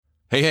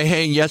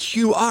Hey, yes,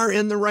 you are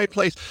in the right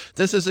place.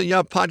 This is a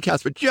Yup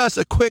podcast, but just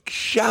a quick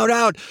shout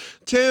out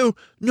to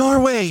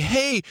Norway.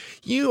 Hey,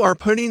 you are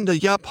putting the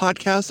Yup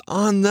podcast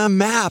on the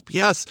map.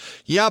 Yes,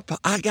 Yup,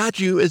 I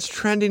got you. It's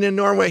trending in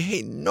Norway.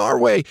 Hey,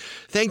 Norway,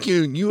 thank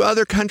you. You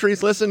other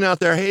countries listening out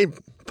there, hey,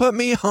 put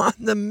me on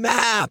the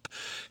map.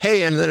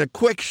 Hey, and then a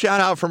quick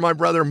shout out for my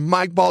brother,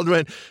 Mike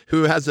Baldwin,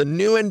 who has a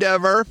new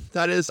endeavor.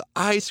 That is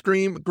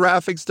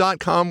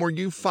icecreamgraphics.com, where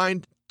you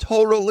find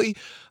totally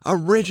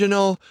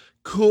original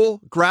cool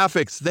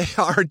graphics. They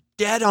are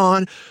dead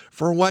on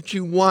for what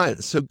you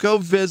want. So go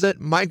visit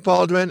Mike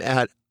Baldwin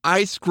at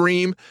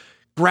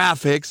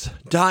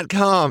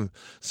icecreamgraphics.com.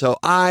 So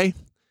and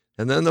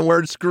then the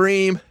word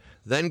scream,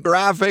 then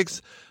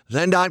graphics,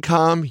 then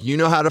 .com. You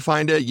know how to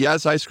find it.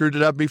 Yes, I screwed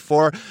it up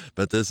before,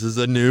 but this is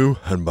a new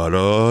and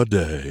better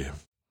day.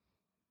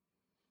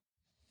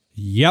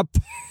 Yep.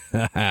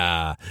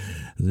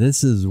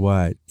 This is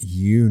what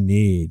you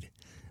need.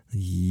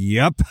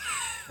 Yep.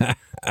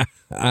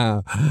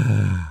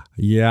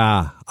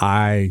 Yeah,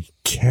 I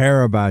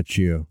care about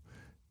you.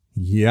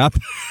 Yep.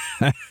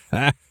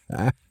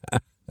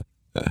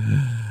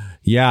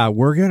 Yeah,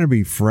 we're going to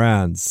be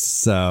friends,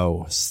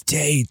 so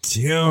stay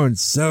tuned.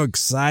 So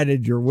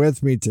excited you're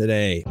with me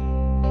today.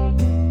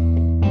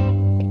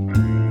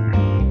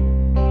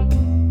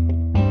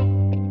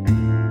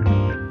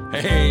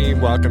 Hey,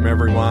 welcome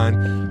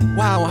everyone.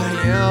 Wow, I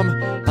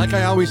am, like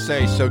I always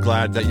say, so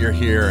glad that you're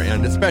here.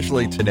 And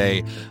especially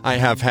today, I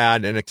have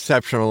had an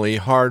exceptionally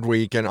hard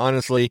week. And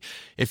honestly,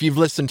 if you've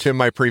listened to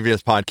my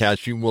previous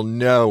podcast, you will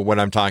know what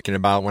I'm talking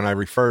about when I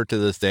refer to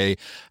this day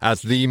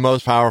as the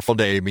most powerful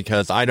day,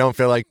 because I don't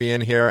feel like being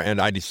here and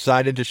I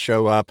decided to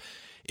show up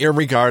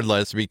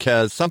irregardless,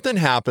 because something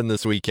happened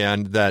this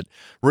weekend that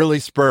really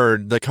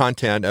spurred the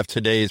content of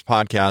today's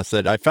podcast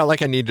that I felt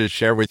like I needed to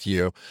share with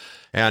you.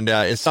 And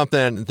it's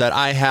something that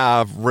I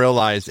have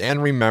realized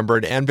and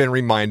remembered and been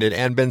reminded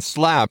and been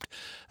slapped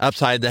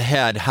upside the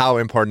head how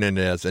important it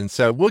is. And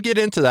so we'll get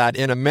into that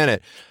in a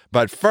minute.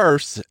 But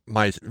first,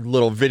 my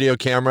little video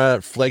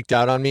camera flaked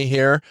out on me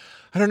here.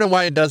 I don't know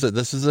why it does it.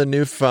 This is a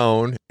new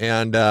phone,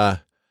 and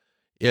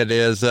it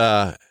is...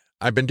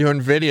 I've been doing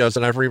videos,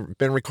 and I've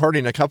been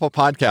recording a couple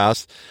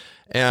podcasts,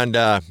 and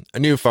a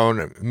new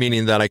phone,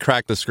 meaning that I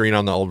cracked the screen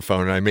on the old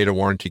phone and I made a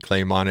warranty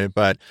claim on it.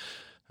 But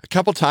a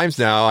couple times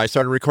now, I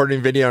started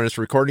recording video and it's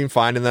recording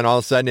fine, and then all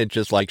of a sudden it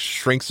just like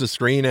shrinks the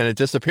screen and it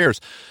disappears.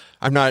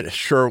 I'm not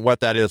sure what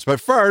that is. But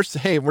first,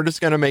 hey, we're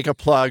just going to make a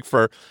plug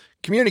for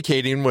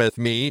communicating with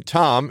me,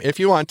 Tom, if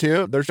you want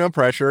to. There's no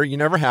pressure. You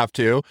never have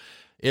to.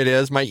 It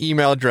is, my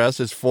email address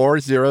is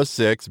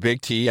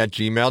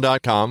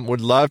 406bigt@gmail.com.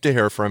 Would love to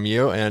hear from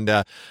you,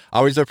 and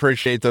always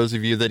appreciate those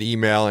of you that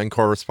email and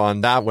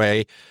correspond that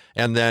way.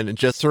 And then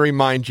just to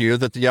remind you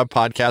that the Yup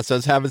Podcast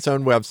does have its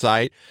own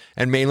website,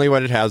 and mainly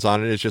what it has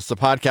on it is just the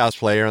podcast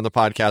player and the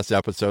podcast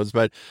episodes,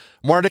 but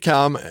more to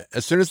come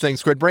as soon as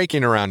things quit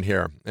breaking around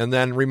here. And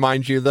then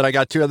remind you that I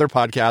got 2 other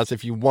podcasts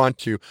if you want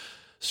to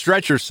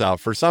stretch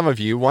yourself. For some of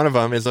you, one of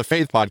them is a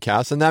faith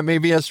podcast, and that may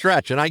be a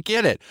stretch, and I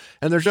get it.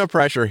 And there's no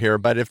pressure here,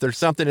 but if there's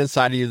something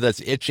inside of you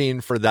that's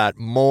itching for that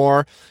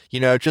more,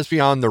 just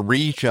beyond the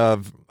reach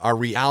of our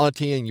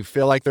reality, and you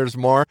feel like there's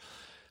more,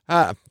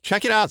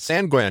 check it out,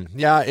 Sanguine.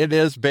 Yeah, it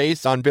is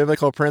based on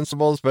biblical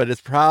principles, but it's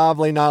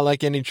probably not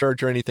like any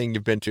church or anything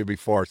you've been to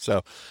before.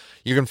 So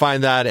you can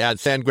find that at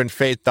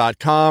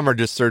sanguinefaith.com, or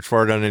just search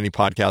for it on any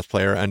podcast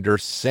player under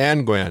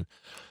Sanguine.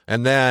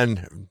 And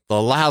then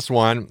the last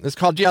one is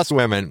called Yes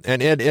Women,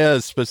 and it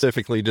is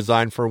specifically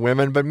designed for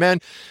women, but men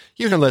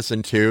you can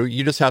listen to.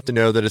 You just have to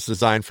know that it's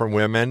designed for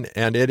women,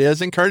 and it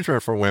is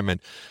encouragement for women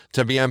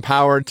to be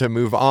empowered, to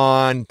move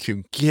on,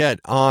 to get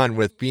on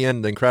with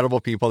being the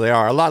incredible people they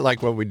are, a lot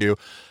like what we do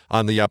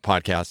on the Yup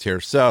podcast here.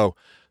 So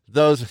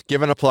those,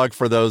 giving a plug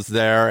for those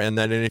there. And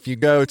then if you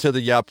go to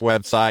the Yup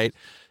website,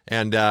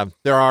 and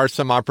there are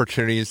some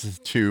opportunities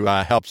to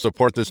help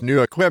support this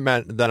new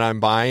equipment that I'm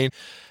buying,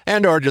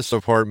 and or just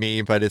support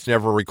me, but it's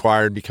never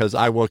required, because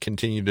I will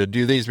continue to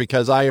do these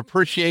because I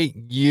appreciate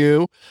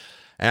you.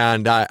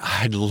 And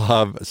I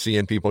love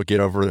seeing people get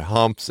over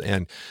humps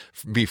and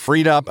be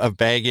freed up of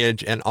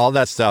baggage and all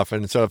that stuff.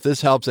 And so if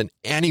this helps in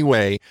any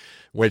way,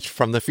 which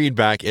from the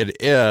feedback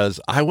it is,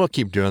 I will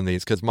keep doing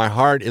these, because my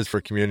heart is for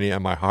community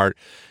and my heart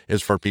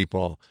is for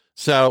people.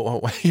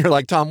 So you're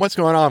like, Tom, what's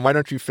going on? Why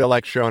don't you feel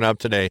like showing up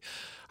today?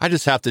 I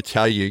just have to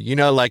tell you,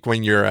 like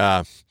when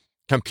you're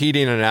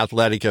competing in an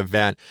athletic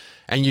event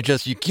and you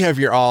give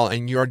your all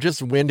and you're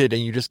just winded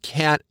and you just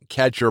can't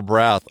catch your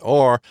breath,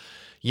 or,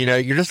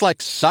 you're just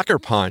like sucker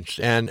punched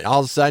and all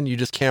of a sudden you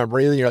just can't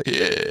breathe. And you're like,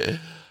 "Ugh."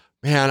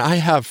 Man, I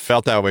have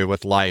felt that way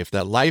with life,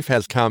 that life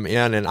has come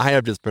in and I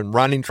have just been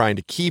running, trying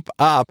to keep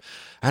up,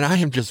 and I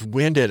am just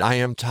winded. I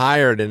am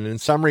tired. And in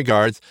some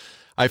regards,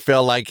 I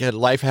feel like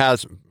life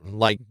has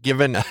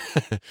given a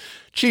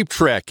cheap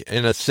trick,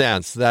 in a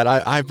sense, that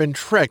I've been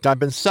tricked. I've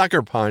been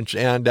sucker punched.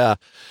 And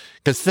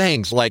because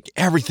things like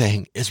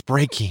everything is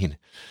breaking.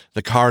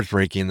 The car's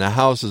breaking. The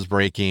house is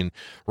breaking.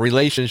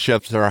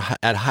 Relationships are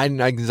at heightened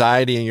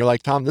anxiety. And you're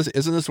like, Tom,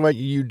 isn't this what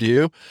you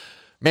do?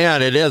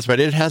 Man, it is, but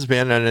it has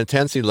been an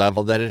intensity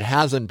level that it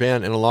hasn't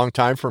been in a long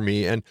time for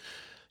me. And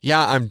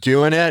yeah, I'm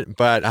doing it,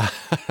 but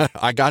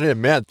I got to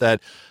admit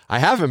that I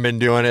haven't been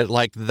doing it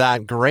like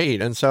that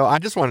great. And so I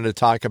just wanted to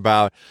talk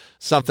about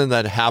something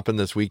that happened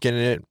this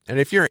weekend. And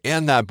if you're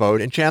in that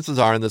boat, and chances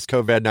are in this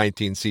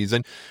COVID-19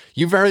 season,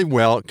 you very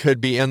well could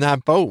be in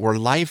that boat where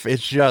life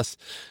is just,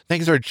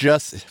 things are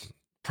just,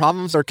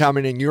 problems are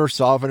coming and you're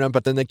solving them,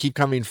 but then they keep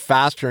coming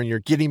faster and you're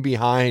getting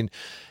behind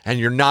and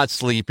you're not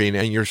sleeping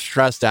and you're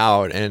stressed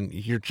out and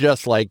you're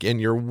just like, and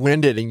you're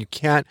winded and you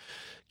can't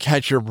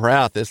catch your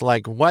breath. It's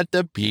like, what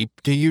the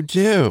beep do you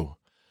do?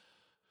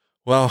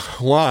 Well,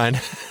 one,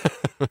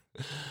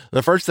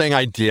 the first thing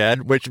I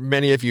did, which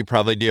many of you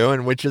probably do,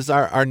 and which is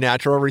our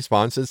natural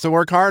response, is to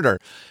work harder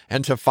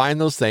and to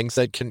find those things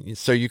that can,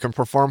 so you can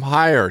perform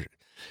higher.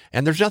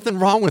 And there's nothing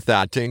wrong with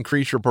that, to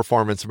increase your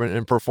performance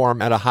and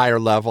perform at a higher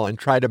level and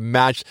try to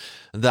match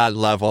that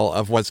level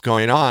of what's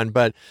going on.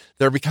 But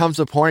there becomes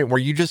a point where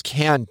you just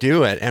can't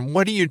do it. And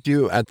what do you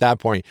do at that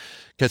point?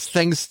 Because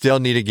things still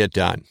need to get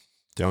done,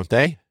 don't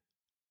they?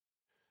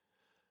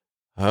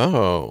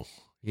 Oh,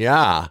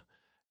 yeah.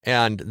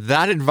 And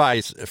that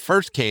advice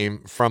first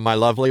came from my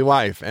lovely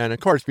wife. And of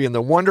course, being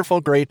the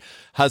wonderful, great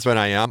husband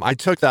I am, I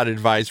took that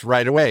advice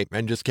right away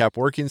and just kept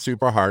working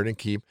super hard and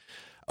keep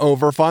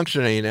over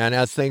functioning. And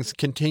as things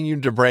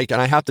continued to break,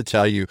 and I have to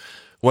tell you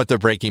what the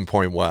breaking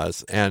point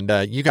was. And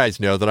you guys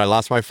know that I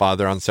lost my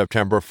father on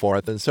September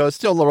 4th. And so it's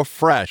still a little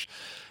fresh.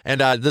 And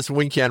this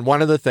weekend,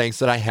 one of the things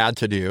that I had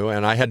to do,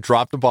 and I had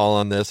dropped the ball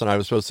on this, and I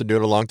was supposed to do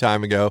it a long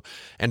time ago,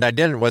 and I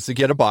didn't, was to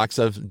get a box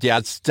of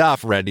Dad's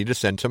stuff ready to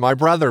send to my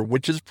brother,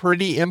 which is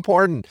pretty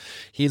important.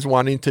 He's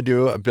wanting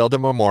to build a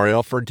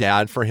memorial for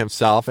Dad, for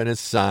himself and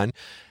his son.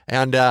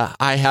 And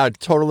I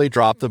had totally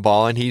dropped the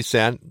ball, and he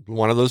sent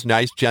one of those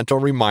nice, gentle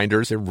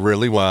reminders. It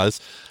really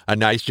was a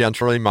nice,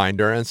 gentle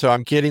reminder. And so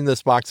I'm getting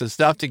this box of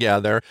stuff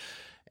together,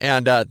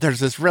 and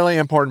there's this really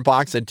important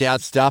box of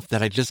Dad's stuff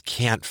that I just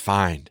can't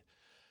find.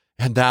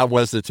 And that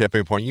was the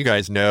tipping point. You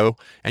guys know,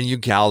 and you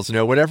gals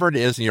know, whatever it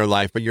is in your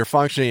life, but you're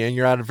functioning and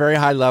you're at a very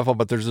high level,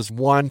 but there's this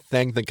one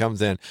thing that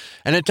comes in.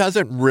 And it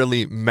doesn't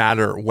really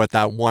matter what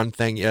that one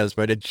thing is,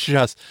 but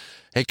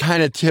it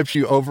kind of tips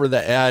you over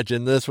the edge.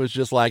 And this was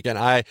just like, and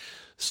I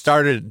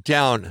started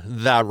down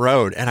that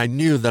road, and I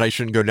knew that I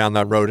shouldn't go down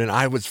that road. And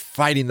I was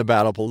fighting the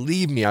battle.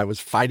 Believe me, I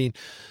was fighting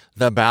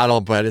the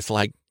battle, but it's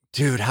like,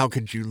 dude, how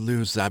could you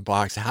lose that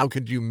box? How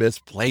could you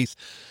misplace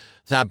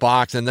that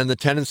box? And then the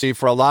tendency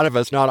for a lot of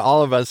us, not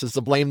all of us, is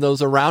to blame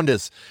those around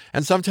us.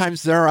 And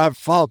sometimes they're at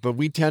fault, but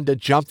we tend to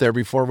jump there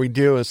before we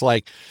do. It's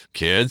like,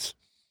 kids,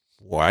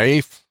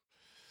 wife,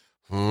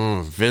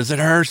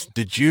 visitors,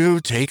 did you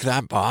take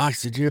that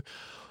box? Did you?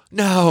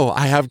 No,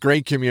 I have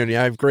great community.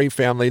 I have great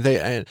family.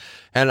 That's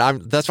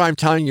why I'm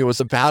telling you, it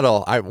was a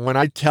battle. When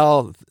I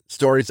tell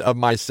stories of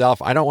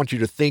myself, I don't want you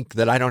to think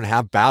that I don't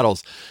have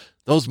battles.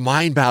 Those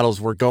mind battles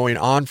were going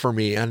on for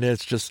me. And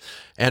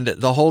and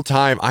the whole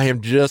time I am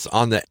just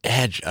on the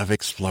edge of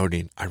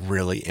exploding. I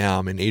really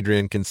am. And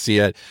Adrienne can see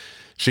it.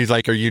 She's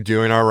like, are you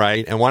doing all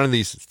right? And one of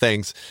the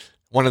things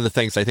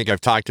I think I've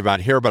talked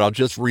about here, but I'll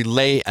just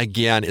relay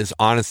again, is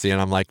honesty.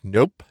 And I'm like,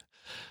 nope,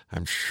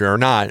 I'm sure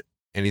not.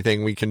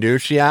 Anything we can do?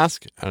 She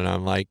asked. And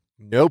I'm like,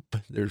 nope,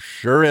 there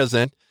sure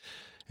isn't.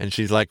 And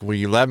she's like, will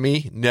you let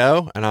me?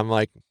 No. And I'm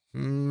like,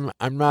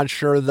 I'm not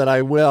sure that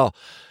I will.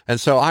 And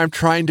so I'm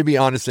trying to be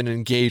honest and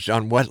engaged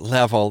on what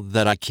level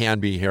that I can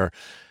be here.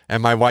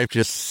 And my wife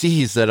just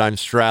sees that I'm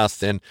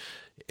stressed. And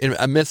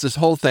amidst this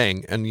whole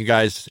thing, and you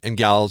guys and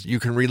gals, you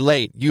can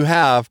relate. You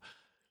have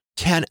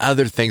 10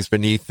 other things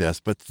beneath this,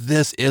 but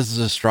this is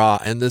the straw,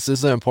 and this is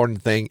the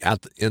important thing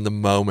in the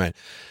moment.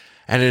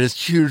 And it is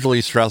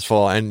hugely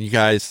stressful. And you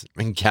guys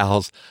and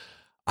gals,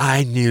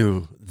 I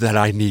knew that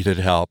I needed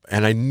help,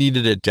 and I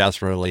needed it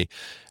desperately.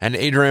 And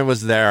Adrienne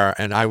was there,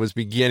 and I was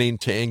beginning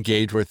to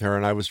engage with her,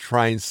 and I was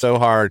trying so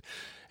hard.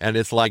 And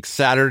it's like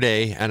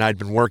Saturday, and I'd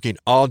been working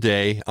all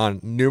day on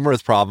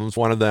numerous problems.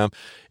 One of them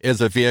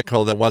is a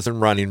vehicle that wasn't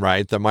running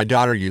right that my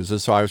daughter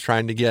uses. So I was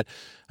trying to get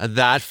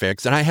that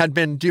fixed. And I had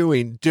been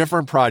doing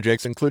different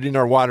projects, including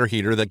our water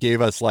heater that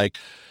gave us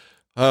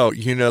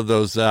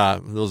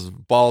those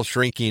ball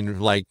shrinking,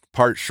 like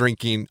part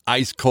shrinking,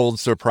 ice cold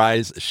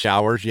surprise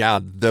showers. Yeah,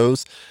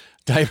 those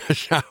type of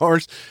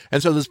showers.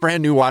 And so this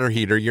brand new water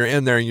heater, you're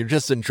in there and you're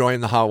just enjoying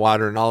the hot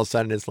water. And all of a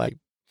sudden it's like,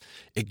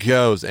 it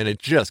goes and it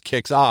just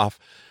kicks off.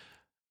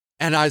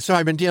 And so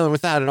I've been dealing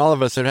with that, and all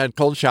of us have had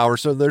cold showers.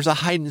 So there's a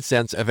heightened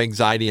sense of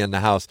anxiety in the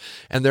house.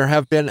 And there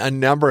have been a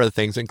number of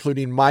things,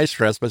 including my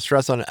stress, but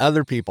stress on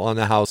other people in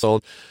the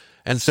household.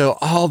 And so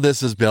all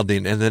this is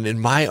building. And then in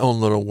my own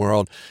little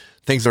world,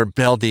 things are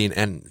building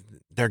and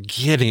they're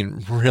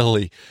getting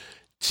really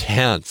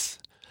tense.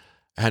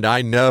 And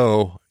I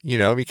know,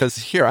 because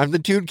here I'm the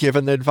dude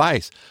giving the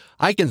advice.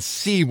 I can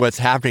see what's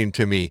happening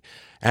to me.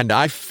 And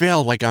I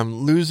feel like I'm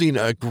losing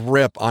a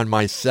grip on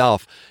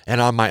myself and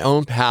on my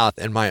own path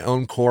and my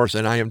own course.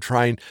 And I am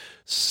trying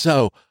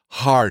so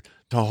hard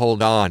to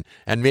hold on.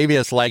 And maybe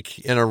it's like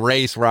in a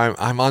race where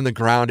I'm on the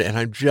ground and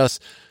I'm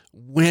just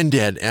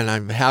winded and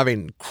I'm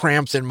having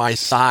cramps in my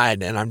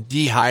side and I'm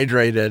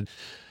dehydrated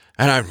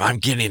and I'm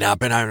getting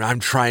up and I'm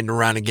trying to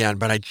run again,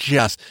 but I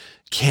just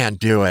can't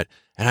do it.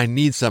 And I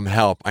need some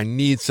help. I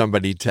need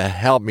somebody to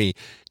help me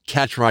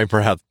catch my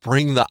breath,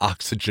 bring the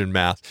oxygen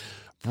mask,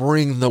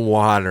 bring the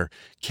water,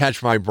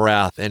 catch my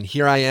breath. And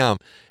here I am.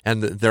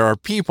 And there are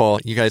people,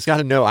 you guys got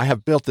to know, I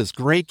have built this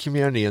great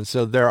community. And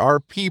so there are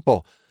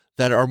people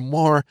that are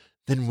more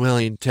than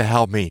willing to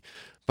help me.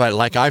 But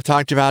like I've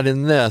talked about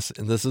in this,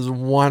 and this is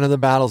one of the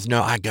battles,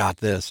 no, I got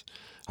this.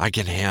 I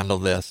can handle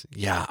this.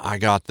 Yeah, I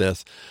got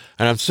this.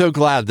 And I'm so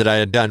glad that I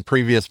had done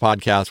previous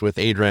podcasts with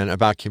Adrienne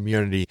about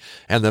community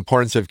and the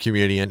importance of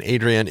community. And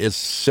Adrienne is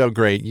so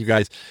great. You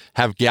guys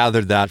have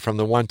gathered that from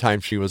the one time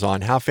she was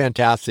on, how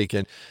fantastic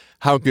and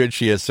how good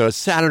she is. So it's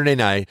Saturday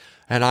night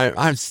and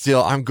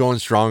I'm going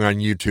strong on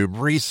YouTube,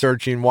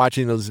 researching,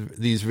 watching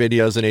these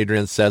videos. And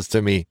Adrienne says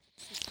to me,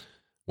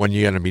 when are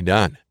you going to be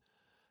done?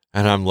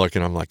 And I'm like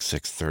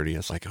 6:30.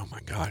 It's like, oh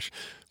my gosh.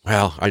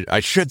 Well, I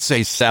should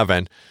say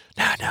 7.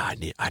 No,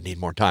 I need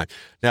more time.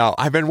 Now,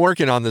 I've been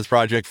working on this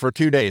project for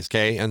 2 days,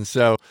 okay? And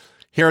so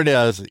here it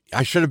is.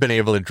 I should have been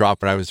able to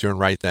drop what I was doing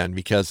right then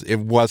because it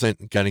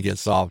wasn't going to get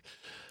solved.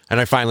 And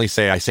I finally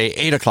say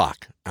 8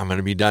 o'clock. I'm going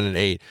to be done at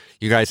 8.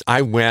 You guys,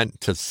 I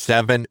went to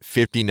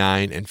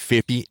 7:59 and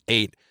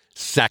 58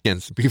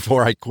 seconds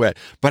before I quit.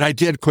 But I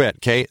did quit,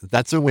 okay?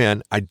 That's a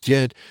win. I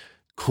did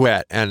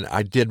quit and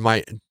I did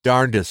my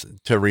darndest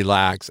to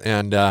relax.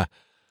 And,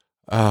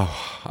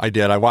 I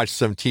did. I watched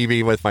some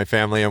TV with my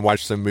family and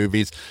watched some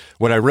movies.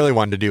 What I really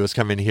wanted to do was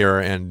come in here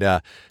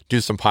and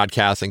do some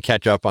podcasts and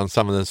catch up on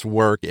some of this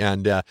work.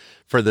 And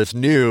for this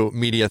new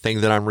media thing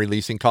that I'm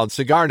releasing called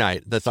Cigar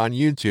Night that's on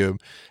YouTube.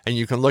 And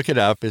you can look it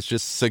up. It's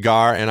just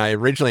cigar. And I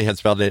originally had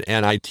spelled it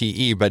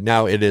Nite, but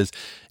now it is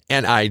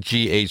Night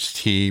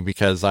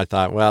because I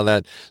thought, well,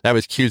 that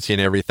was cutesy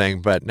and everything,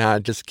 but nah,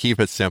 just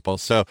keep it simple.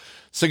 So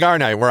Cigar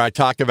Night, where I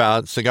talk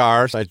about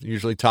cigars. I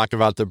usually talk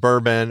about the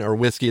bourbon or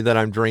whiskey that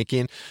I'm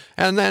drinking.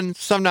 And then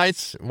some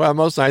nights, well,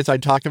 most nights I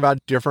talk about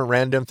different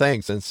random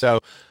things. And so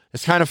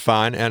it's kind of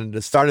fun and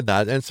it started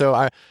that. And so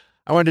I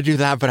wanted to do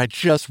that, but I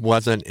just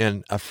wasn't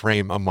in a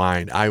frame of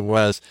mind. I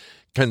was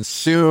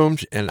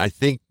consumed. And I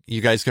think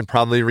you guys can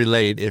probably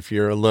relate if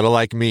you're a little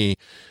like me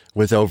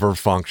with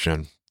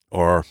overfunction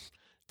or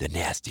the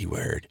nasty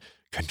word,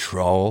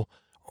 control,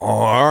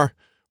 or,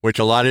 which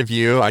a lot of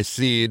you, I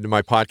see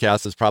my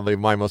podcast is probably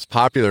my most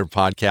popular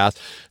podcast,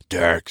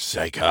 Dark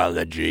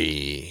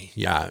Psychology.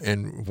 Yeah,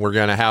 and we're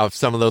going to have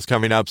some of those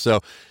coming up,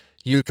 so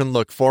you can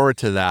look forward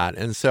to that.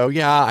 And so,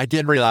 yeah, I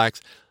did relax,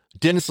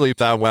 didn't sleep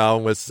that well,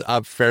 was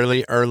up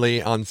fairly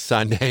early on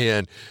Sunday,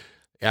 and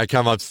I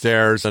come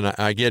upstairs, and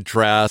I get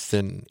dressed,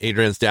 and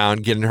Adrienne's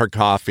down getting her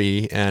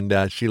coffee,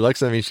 and she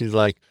looks at me, she's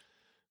like,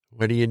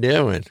 what are you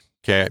doing?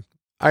 Okay.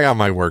 I got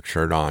my work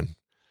shirt on.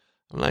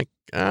 I'm like,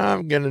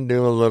 I'm going to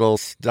do a little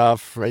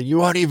stuff. You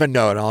won't even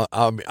know it.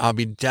 I'll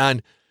be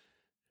done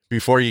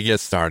before you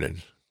get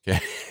started. Okay.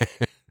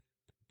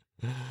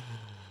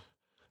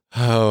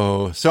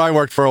 So I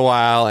worked for a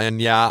while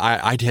and yeah,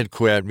 I did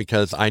quit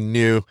because I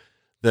knew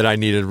that I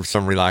needed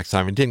some relaxed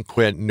time. I didn't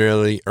quit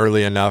nearly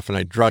early enough and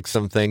I drug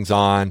some things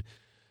on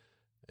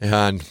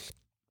and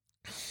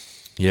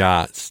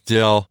yeah,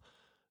 still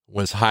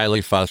was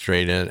highly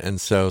frustrated. And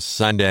so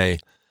Sunday,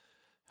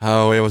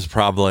 it was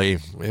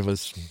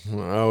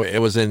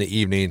in the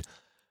evening.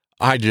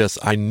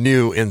 I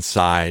knew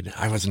inside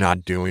I was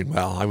not doing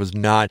well. I was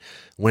not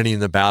winning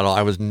the battle.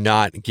 I was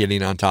not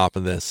getting on top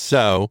of this.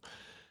 So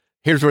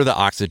here's where the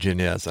oxygen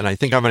is. And I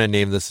think I'm going to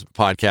name this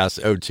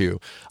podcast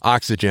O2,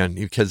 Oxygen,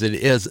 because it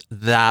is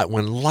that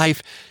when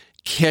life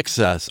kicks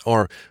us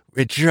or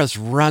it just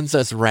runs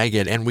us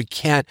ragged and we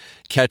can't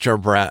catch our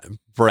breath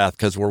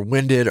because we're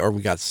winded or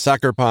we got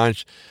sucker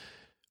punched.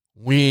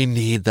 We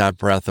need that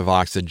breath of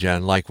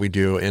oxygen like we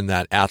do in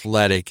that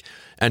athletic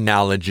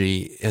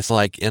analogy. It's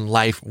like in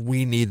life,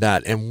 we need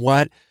that. And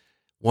what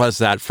was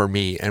that for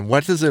me? And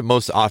what does it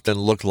most often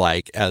look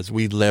like as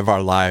we live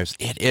our lives?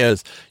 It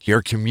is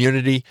your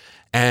community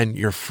and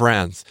your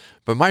friends.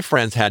 But my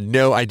friends had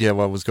no idea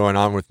what was going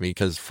on with me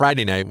because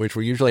Friday night, which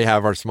we usually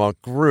have our small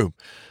group,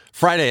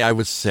 Friday, I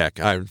was sick.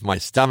 My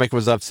stomach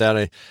was upset.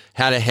 I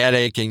had a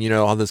headache and,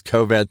 all this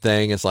COVID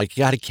thing. It's like,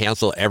 you got to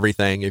cancel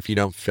everything if you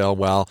don't feel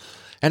well.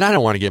 And I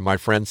don't want to get my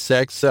friends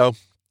sick. So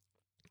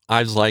I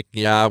was like,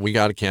 yeah, we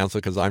got to cancel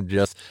because I'm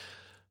just,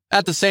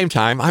 at the same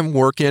time, I'm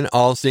working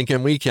all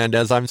stinking weekend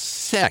as I'm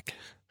sick.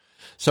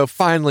 So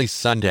finally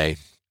Sunday,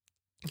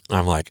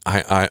 I'm like,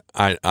 I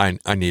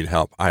need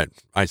help.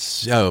 I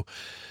so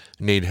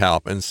need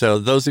help. And so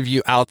those of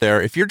you out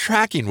there, if you're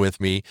tracking with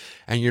me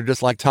and you're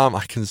just like, Tom,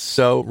 I can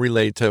so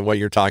relate to what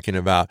you're talking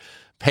about,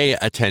 pay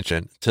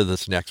attention to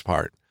this next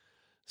part.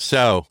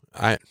 So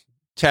I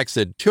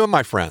texted 2 of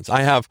my friends.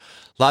 I have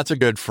lots of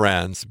good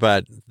friends,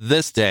 but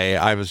this day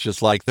I was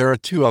just like, there are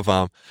 2 of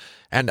them.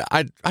 And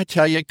I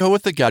tell you, go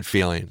with the gut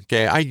feeling.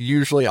 Okay. I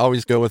usually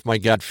always go with my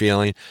gut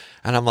feeling.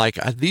 And I'm like,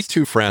 these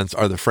 2 friends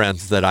are the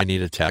friends that I need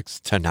to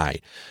text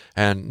tonight.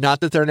 And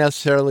not that they're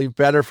necessarily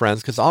better friends,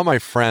 because all my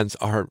friends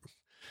are,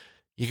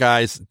 You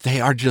guys,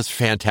 they are just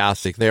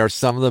fantastic. They are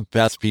some of the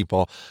best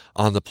people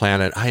on the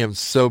planet. I am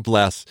so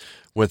blessed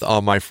with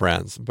all my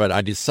friends, but I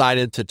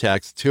decided to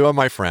text two of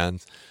my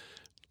friends,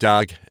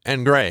 Doug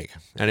and Greg.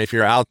 And if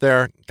you're out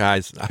there,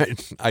 guys,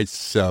 I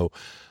so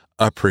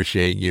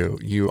appreciate you.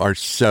 You are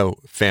so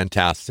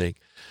fantastic.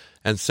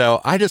 And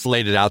so I just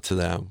laid it out to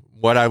them,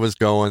 what I was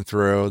going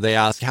through. They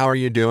asked, how are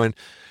you doing,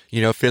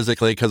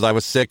 physically? Because I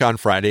was sick on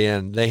Friday,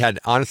 and they had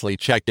honestly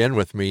checked in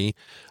with me.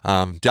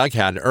 Doug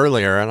had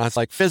earlier, and I was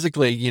like,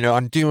 physically,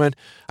 I'm doing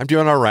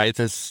all right.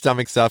 The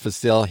stomach stuff is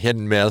still hit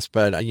and miss,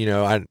 but I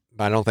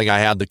don't think I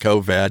had the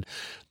COVID.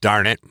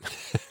 Darn it.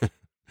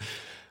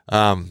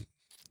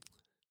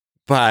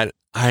 But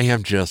I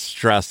am just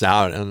stressed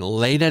out, and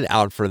laid it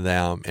out for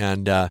them.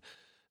 And,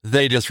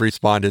 they just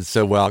responded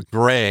so well.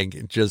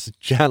 Greg just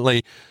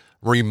gently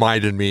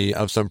reminded me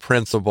of some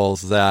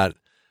principles that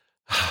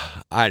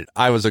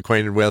I was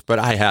acquainted with, but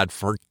I had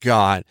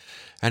forgot.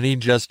 And he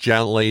just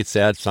gently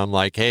said something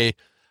like, hey,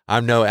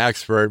 I'm no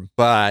expert,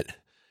 and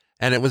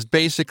it was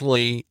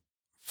basically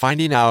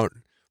finding out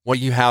what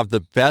you have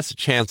the best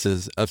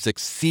chances of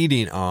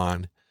succeeding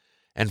on,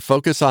 and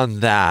focus on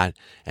that,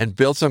 and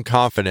build some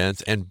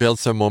confidence and build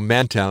some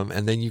momentum.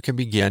 And then you can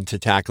begin to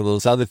tackle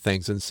those other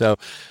things. And so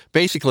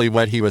basically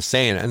what he was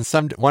saying,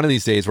 and one of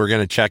these days we're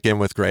going to check in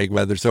with Greg,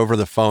 whether it's over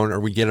the phone or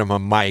we get him a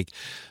mic,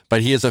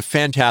 but he is a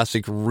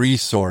fantastic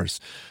resource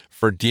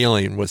for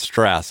dealing with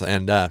stress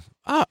and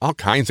all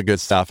kinds of good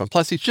stuff. And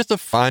plus he's just a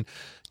fun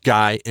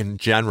guy in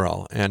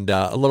general, and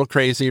a little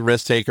crazy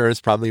risk taker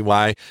is probably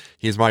why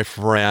he's my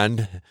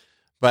friend.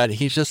 But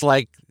he's just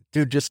like,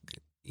 dude, just,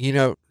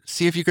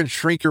 see if you can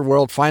shrink your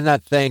world, find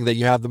that thing that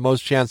you have the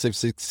most chance of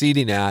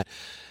succeeding at,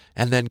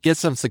 and then get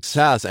some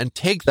success and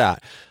take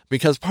that.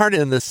 Because part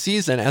in this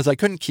season, as I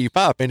couldn't keep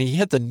up, and he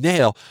hit the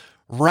nail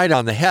right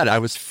on the head, I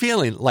was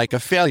feeling like a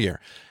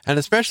failure. And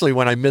especially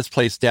when I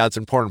misplaced Dad's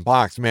important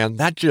box, man,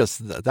 that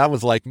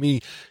was like me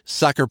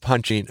sucker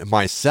punching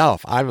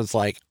myself. I was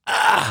like,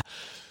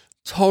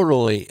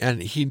 totally.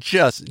 And he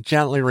just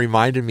gently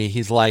reminded me,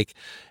 he's like,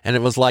 and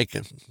it was like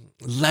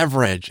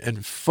leverage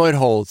and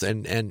footholds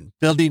and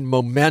building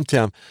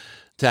momentum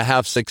to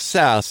have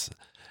success.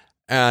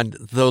 And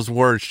those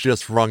words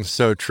just rung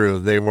so true.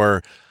 They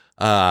were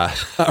a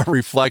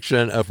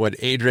reflection of what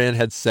Adrian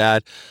had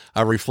said,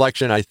 a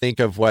reflection, I think,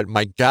 of what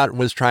my gut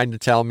was trying to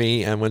tell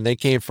me. And when they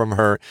came from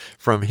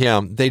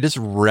him, they just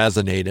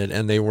resonated,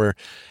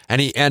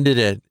 and he ended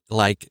it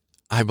like,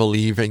 I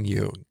believe in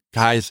you.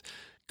 Guys,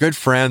 good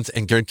friends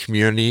and good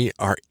community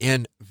are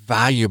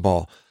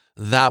invaluable.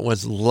 That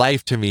was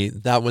life to me.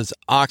 That was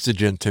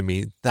oxygen to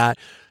me. That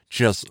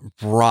just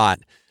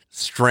brought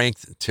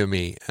strength to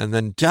me. And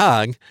then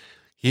Doug,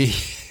 he,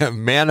 a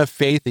man of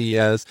faith he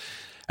is.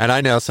 And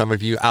I know some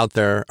of you out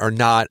there are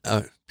not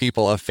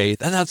people of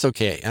faith, and that's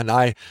okay. And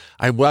I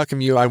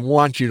welcome you. I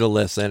want you to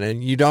listen,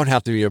 and you don't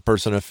have to be a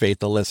person of faith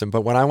to listen.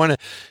 But what I want to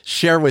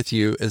share with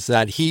you is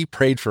that he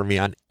prayed for me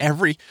on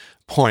every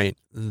point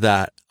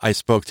that I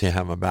spoke to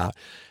him about.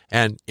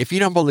 And if you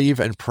don't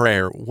believe in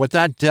prayer, what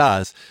that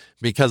does,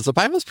 because the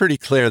Bible is pretty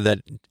clear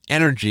that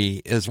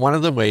energy is one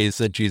of the ways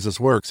that Jesus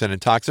works. And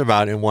it talks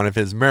about in one of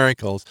his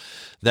miracles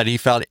that he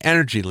felt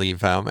energy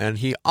leave him. And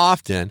he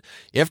often,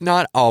 if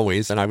not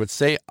always, and I would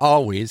say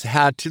always,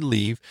 had to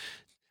leave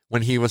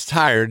when he was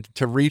tired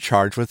to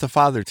recharge with the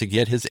Father to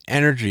get his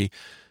energy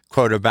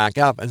quota back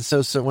up. And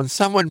so when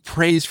someone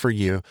prays for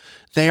you,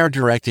 they are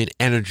directing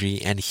energy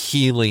and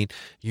healing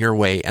your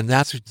way. And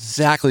that's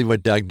exactly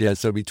what Doug did.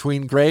 So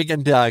between Greg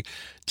and Doug,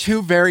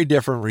 two very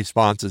different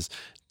responses,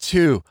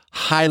 two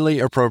highly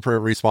appropriate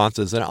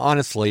responses. And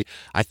honestly,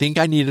 I think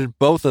I needed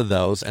both of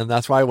those. And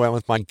that's why I went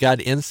with my gut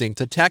instinct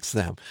to text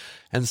them.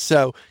 And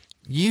so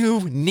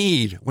you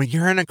need, when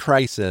you're in a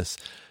crisis,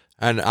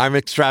 and I'm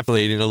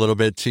extrapolating a little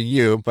bit to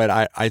you, but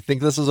I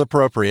think this is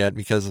appropriate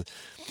because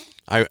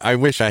I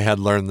wish I had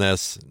learned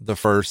this the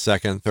first,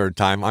 second, third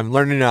time. I'm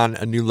learning on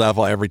a new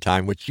level every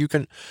time, which you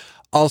can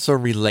also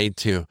relate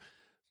to.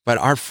 But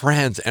our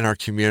friends and our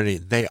community,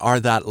 they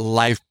are that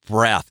life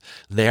breath.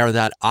 They are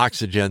that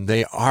oxygen.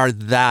 They are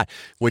that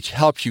which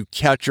helps you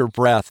catch your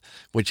breath,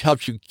 which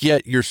helps you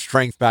get your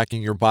strength back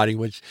in your body,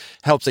 which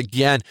helps,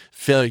 again,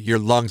 fill your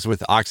lungs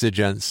with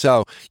oxygen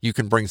so you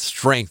can bring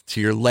strength to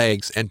your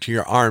legs and to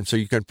your arms so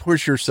you can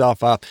push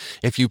yourself up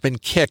if you've been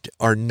kicked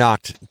or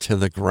knocked to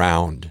the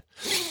ground.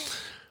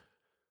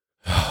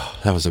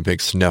 That was a big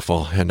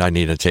sniffle, and I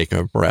need to take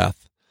a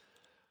breath.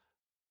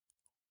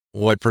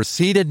 What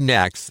proceeded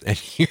next,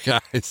 and you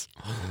guys,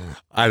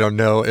 I don't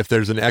know if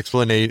there's an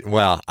explanation.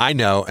 Well, I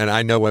know, and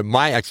I know what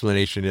my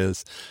explanation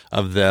is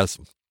of this.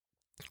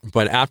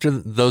 But after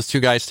those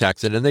two guys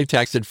texted, and they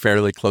texted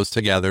fairly close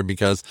together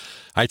because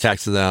I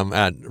texted them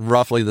at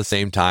roughly the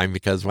same time,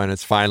 because when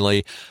it's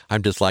finally,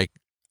 I'm just like,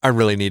 I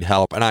really need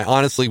help. And I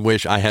honestly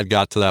wish I had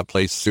got to that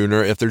place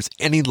sooner. If there's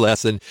any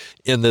lesson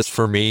in this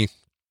for me,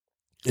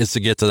 is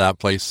to get to that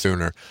place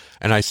sooner.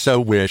 And I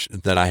so wish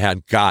that I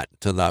had got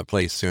to that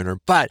place sooner.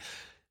 But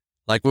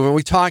like when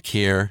we talk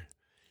here,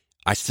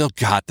 I still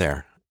got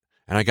there.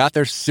 And I got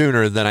there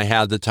sooner than I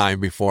had the time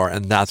before.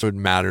 And that's what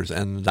matters.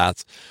 And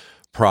that's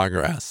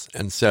progress.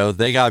 And so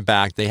they got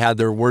back. They had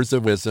their words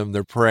of wisdom,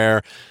 their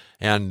prayer,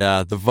 and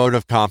the vote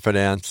of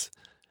confidence.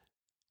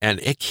 And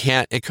it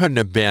couldn't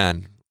have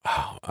been,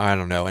 I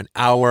don't know, an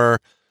hour,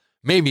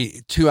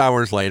 maybe 2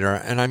 hours later.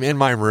 And I'm in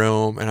my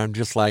room and I'm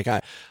just like,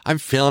 I'm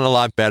feeling a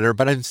lot better,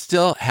 but I'm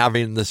still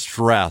having the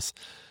stress.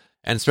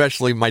 And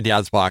especially my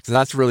dad's box. And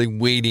that's really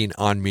weighting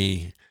on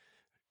me,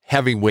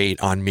 heavy weight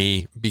on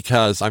me,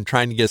 because I'm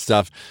trying to get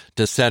stuff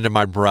to send to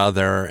my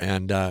brother.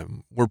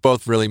 And we're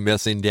both really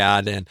missing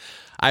Dad. And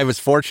I was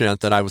fortunate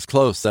that I was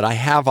close, that I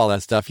have all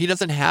that stuff. He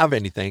doesn't have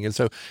anything. And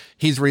so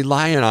he's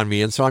relying on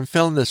me. And so I'm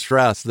feeling the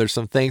stress. There's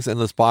some things in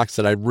this box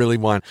that I really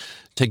want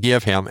to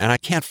give him, and I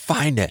can't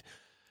find it.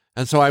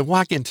 And so I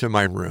walk into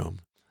my room,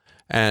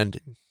 and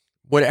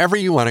whatever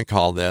you want to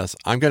call this,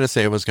 I'm going to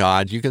say it was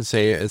God. You can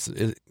say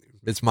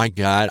it's my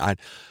gut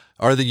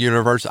or the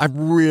universe. I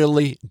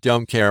really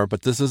don't care,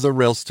 but this is a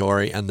real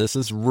story, and this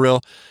is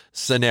real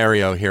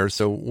scenario here.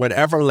 So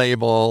whatever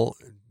label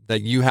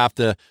that you have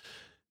to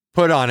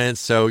put on it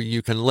so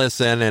you can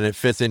listen and it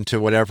fits into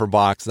whatever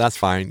box, that's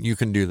fine. You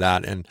can do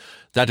that. And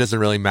that doesn't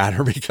really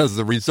matter because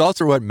the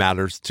results are what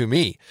matters to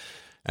me.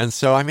 And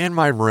so I'm in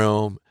my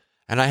room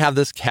and I have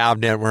this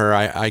cabinet where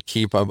I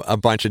keep a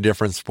bunch of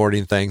different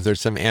sporting things. There's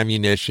some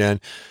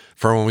ammunition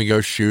for when we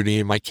go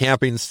shooting. My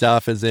camping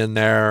stuff is in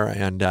there.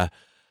 And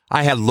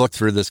I had looked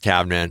through this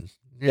cabinet,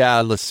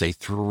 let's say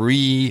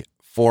 3-4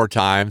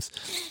 times.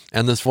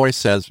 And this voice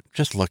says,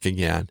 just look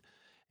again.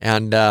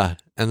 And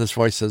this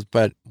voice says,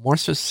 but more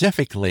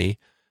specifically,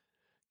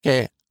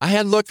 okay, I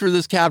had looked through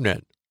this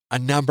cabinet a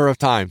number of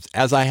times,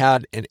 as I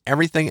had in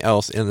everything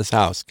else in this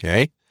house,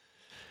 okay?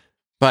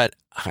 But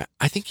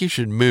I think you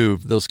should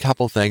move those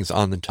couple things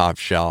on the top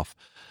shelf.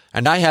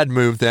 And I had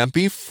moved them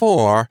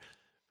before,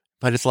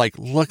 but it's like,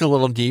 look a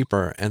little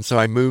deeper. And so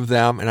I moved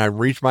them and I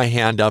reached my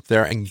hand up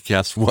there, and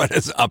guess what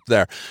is up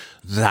there?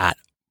 That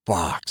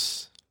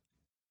box.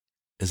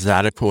 Is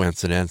that a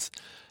coincidence?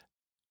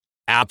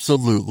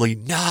 Absolutely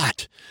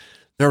not.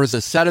 There was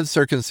a set of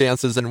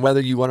circumstances, and whether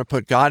you want to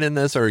put God in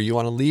this or you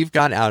want to leave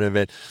God out of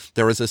it,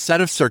 there was a set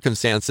of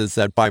circumstances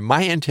that by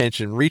my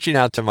intention, reaching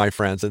out to my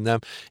friends and them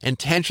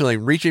intentionally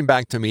reaching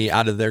back to me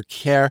out of their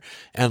care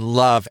and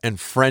love and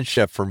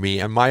friendship for me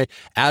and my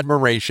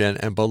admiration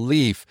and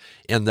belief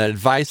in the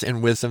advice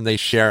and wisdom they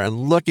share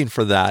and looking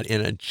for that in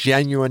a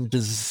genuine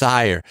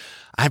desire,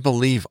 I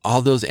believe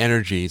all those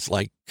energies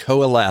like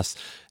coalesce.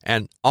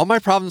 And all my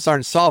problems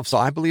aren't solved, so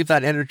I believe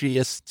that energy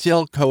is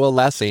still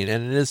coalescing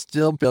and it is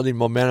still building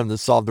momentum to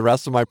solve the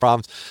rest of my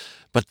problems.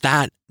 But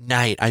that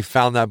night, I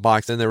found that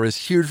box and there was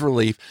huge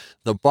relief.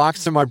 The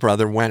box to my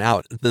brother went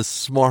out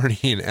this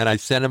morning and I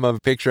sent him a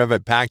picture of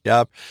it packed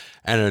up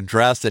and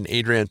addressed, and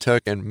Adrian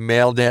took and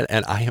mailed it.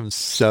 And I am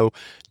so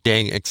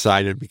dang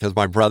excited because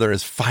my brother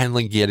is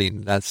finally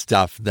getting that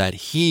stuff that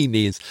he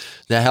needs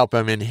to help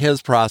him in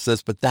his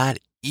process. But that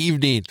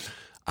evening,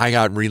 I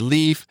got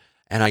relief.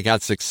 And I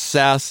got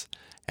success,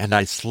 and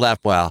I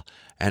slept well.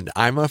 And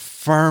I'm a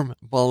firm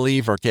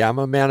believer. Okay, I'm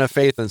a man of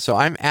faith. And so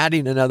I'm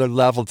adding another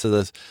level to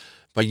this.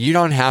 But you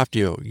don't have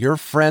to. Your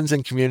friends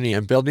and community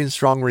and building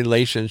strong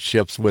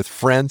relationships with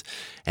friends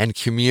and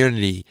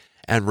community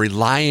and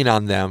relying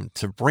on them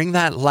to bring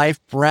that life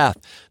breath,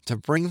 to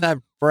bring that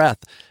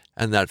breath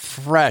and that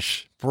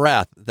fresh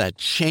breath that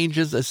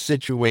changes a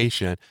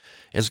situation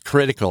is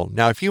critical.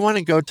 Now, if you want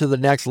to go to the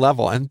next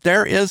level, and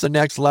there is a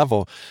next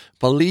level,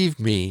 believe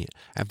me,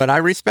 but I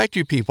respect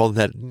you people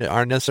that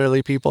aren't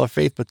necessarily people of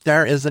faith, but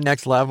there is a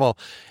next level,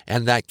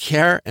 and that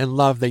care and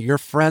love that your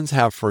friends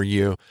have for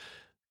you,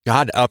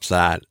 God ups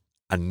that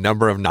a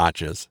number of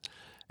notches.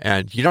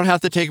 And you don't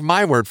have to take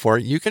my word for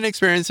it. You can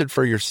experience it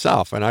for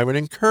yourself. And I would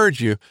encourage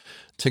you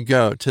to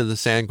go to the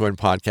Sanguine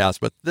podcast.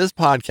 But this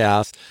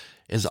podcast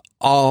is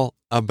all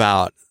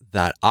about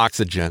that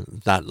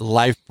oxygen, that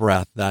life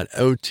breath, that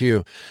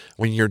O2,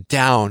 when you're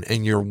down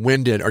and you're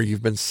winded or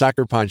you've been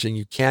sucker punched and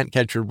you can't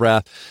catch your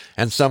breath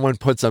and someone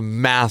puts a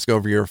mask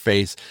over your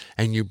face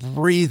and you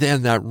breathe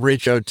in that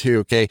rich O2,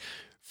 okay?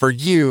 For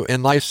you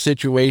in life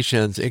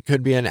situations, it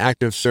could be an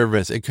act of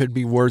service. It could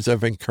be words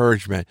of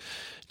encouragement,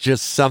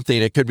 just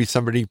something. It could be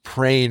somebody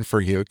praying for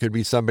you. It could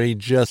be somebody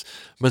just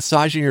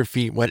massaging your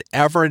feet,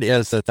 whatever it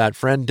is that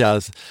friend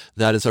does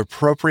that is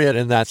appropriate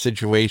in that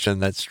situation,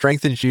 that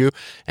strengthens you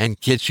and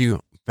gets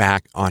you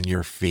back on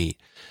your feet.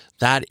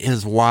 That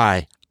is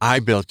why I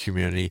build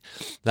community.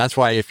 That's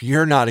why if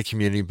you're not a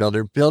community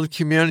builder, build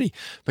community.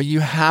 But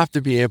you have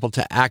to be able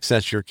to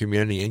access your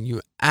community and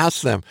you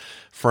ask them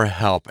for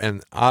help.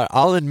 And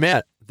I'll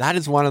admit, that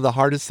is one of the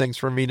hardest things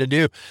for me to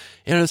do.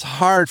 It is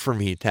hard for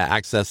me to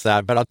access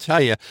that. But I'll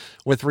tell you,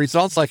 with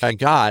results like I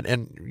got,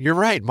 and you're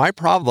right, my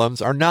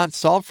problems are not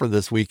solved for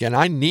this week. And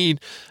I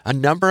need a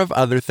number of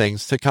other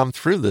things to come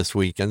through this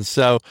week. And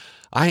so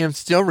I am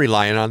still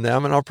relying on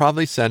them, and I'll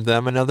probably send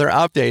them another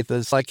update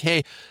that's like,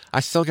 hey,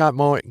 I still got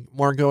more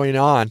going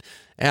on.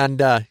 And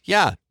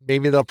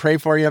Maybe they'll pray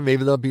for you.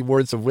 Maybe there'll be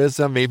words of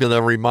wisdom. Maybe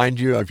they'll remind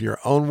you of your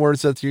own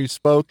words that you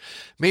spoke.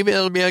 Maybe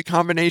it'll be a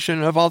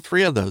combination of all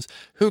three of those.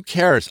 Who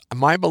cares?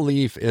 My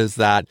belief is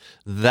that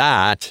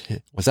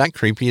was that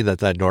creepy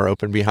that door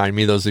opened behind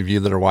me? Those of you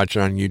that are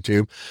watching on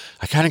YouTube,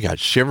 I kind of got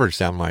shivers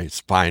down my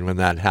spine when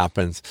that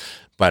happens.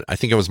 But I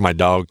think it was my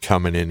dog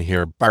coming in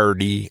here.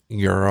 Birdie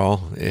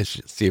girl.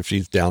 See if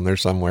she's down there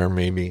somewhere,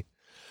 maybe.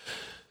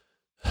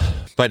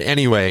 But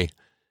anyway,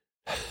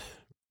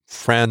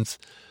 friends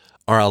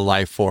are a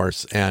life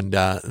force, and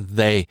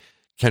they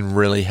can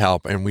really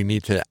help. And we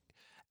need to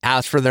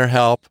ask for their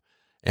help.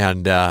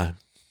 And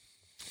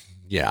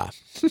yeah,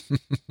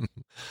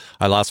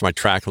 I lost my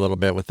track a little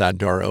bit with that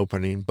door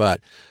opening. But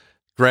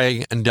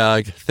Greg and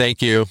Doug,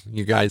 thank you.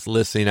 You guys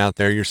listening out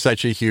there, you're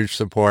such a huge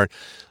support.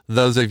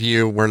 Those of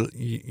you where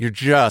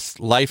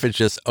life is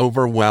just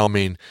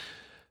overwhelming.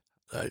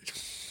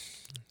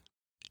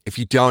 If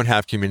you don't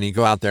have community,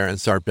 go out there and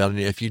start building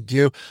it. If you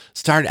do,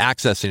 start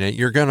accessing it.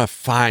 You're going to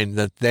find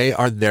that they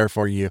are there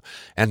for you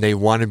and they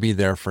want to be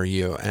there for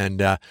you.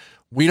 And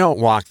we don't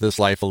walk this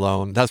life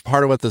alone. That's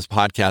part of what this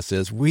podcast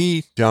is.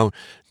 We don't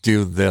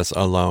do this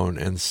alone.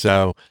 And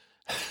so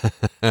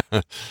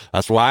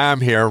that's why I'm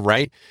here,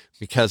 right?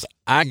 Because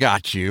I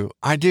got you.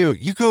 I do.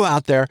 You go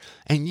out there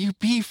and you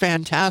be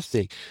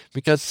fantastic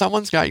because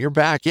someone's got your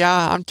back.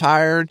 Yeah, I'm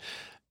tired,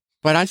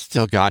 but I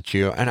still got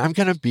you, and I'm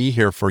going to be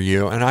here for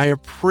you, and I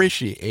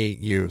appreciate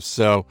you.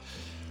 So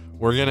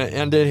we're going to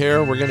end it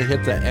here. We're going to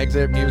hit the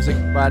exit music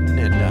button,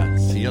 and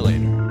see you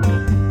later.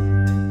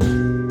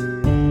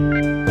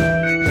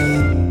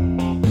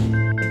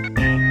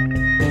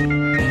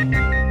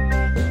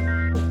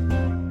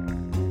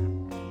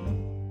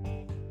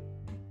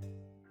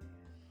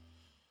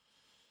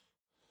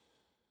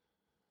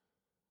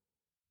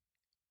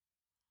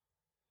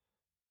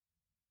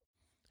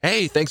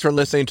 Hey, thanks for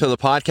listening to the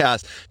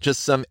podcast.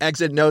 Just some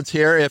exit notes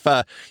here. If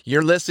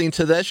you're listening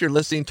to this, you're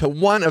listening to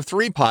one of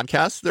 3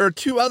 podcasts. There are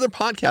 2 other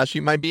podcasts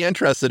you might be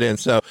interested in.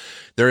 So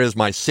there is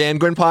my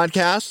Sanguine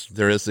podcast.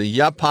 There is the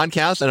Yup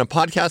podcast, and a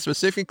podcast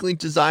specifically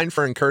designed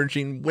for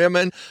encouraging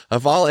women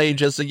of all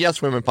ages, the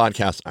Yes Women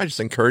podcast. I just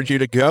encourage you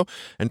to go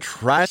and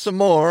try some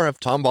more of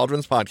Tom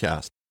Baldwin's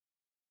podcast.